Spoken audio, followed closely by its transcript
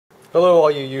Hello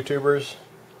all you YouTubers.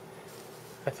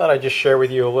 I thought I'd just share with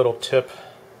you a little tip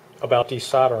about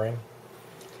desoldering.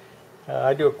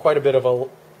 I do quite a bit of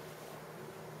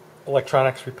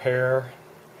electronics repair,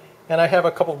 and I have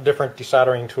a couple of different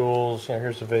desoldering tools.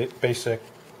 Here's a basic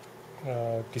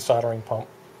desoldering pump,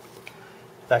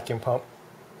 vacuum pump.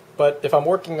 But if I'm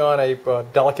working on a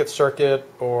delicate circuit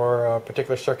or a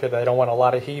particular circuit that I don't want a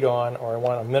lot of heat on, or I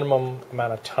want a minimum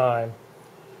amount of time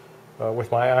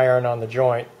with my iron on the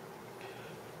joint,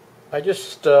 I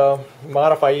just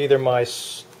modify either my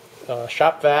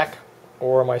shop vac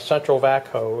or my central vac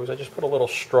hose. I just put a little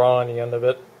straw on the end of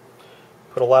it,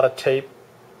 put a lot of tape.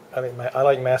 I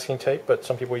like masking tape, but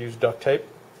some people use duct tape.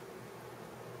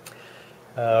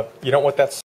 You don't want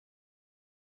that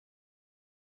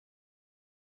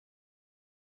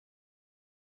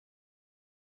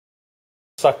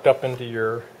sucked up into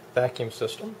your vacuum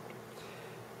system.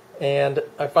 And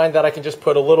I find that I can just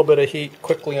put a little bit of heat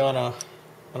quickly on a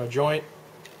joint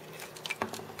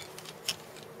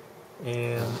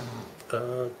and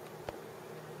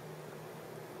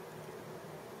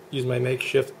use my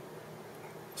makeshift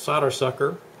solder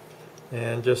sucker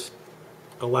and just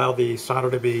allow the solder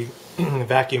to be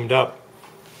vacuumed up.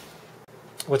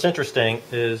 What's interesting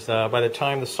is by the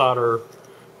time the solder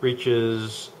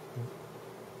reaches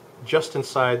just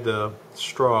inside the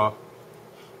straw,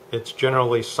 it's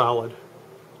generally solid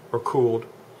or cooled.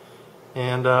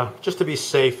 And just to be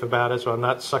safe about it, so I'm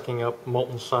not sucking up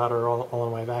molten solder all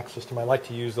in my vac system, I like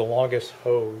to use the longest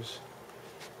hose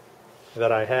that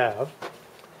I have.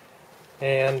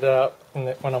 And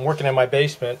when I'm working in my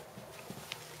basement,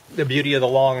 the beauty of the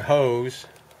long hose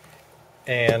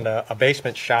and a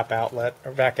basement shop outlet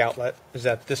or vac outlet is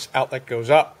that this outlet goes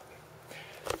up.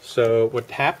 So what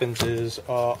happens is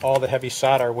all the heavy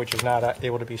solder, which is not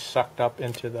able to be sucked up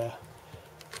into the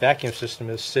vacuum system,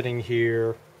 is sitting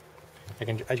here. You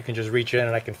can just reach in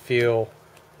and I can feel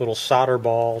little solder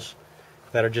balls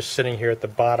that are just sitting here at the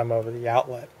bottom of the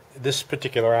outlet. This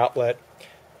particular outlet,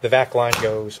 the vac line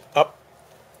goes up,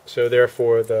 so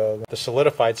therefore the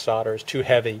solidified solder is too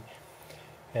heavy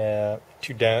and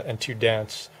too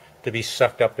dense to be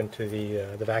sucked up into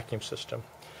the vacuum system.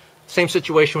 Same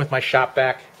situation with my shop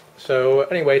vac. So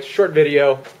anyway, it's a short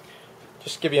video.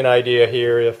 Just to give you an idea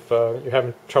here, if you're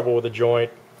having trouble with a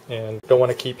joint and don't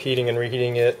want to keep heating and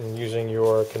reheating it and using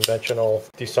your conventional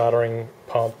desoldering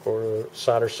pump or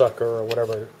solder sucker or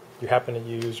whatever you happen to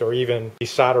use, or even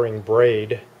desoldering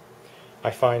braid,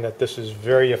 I find that this is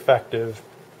very effective.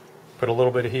 Put a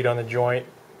little bit of heat on the joint,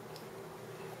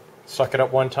 suck it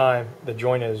up one time, the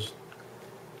joint is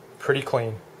pretty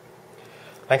clean.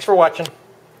 Thanks for watching.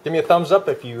 Give me a thumbs up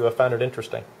if you found it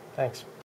interesting. Thanks.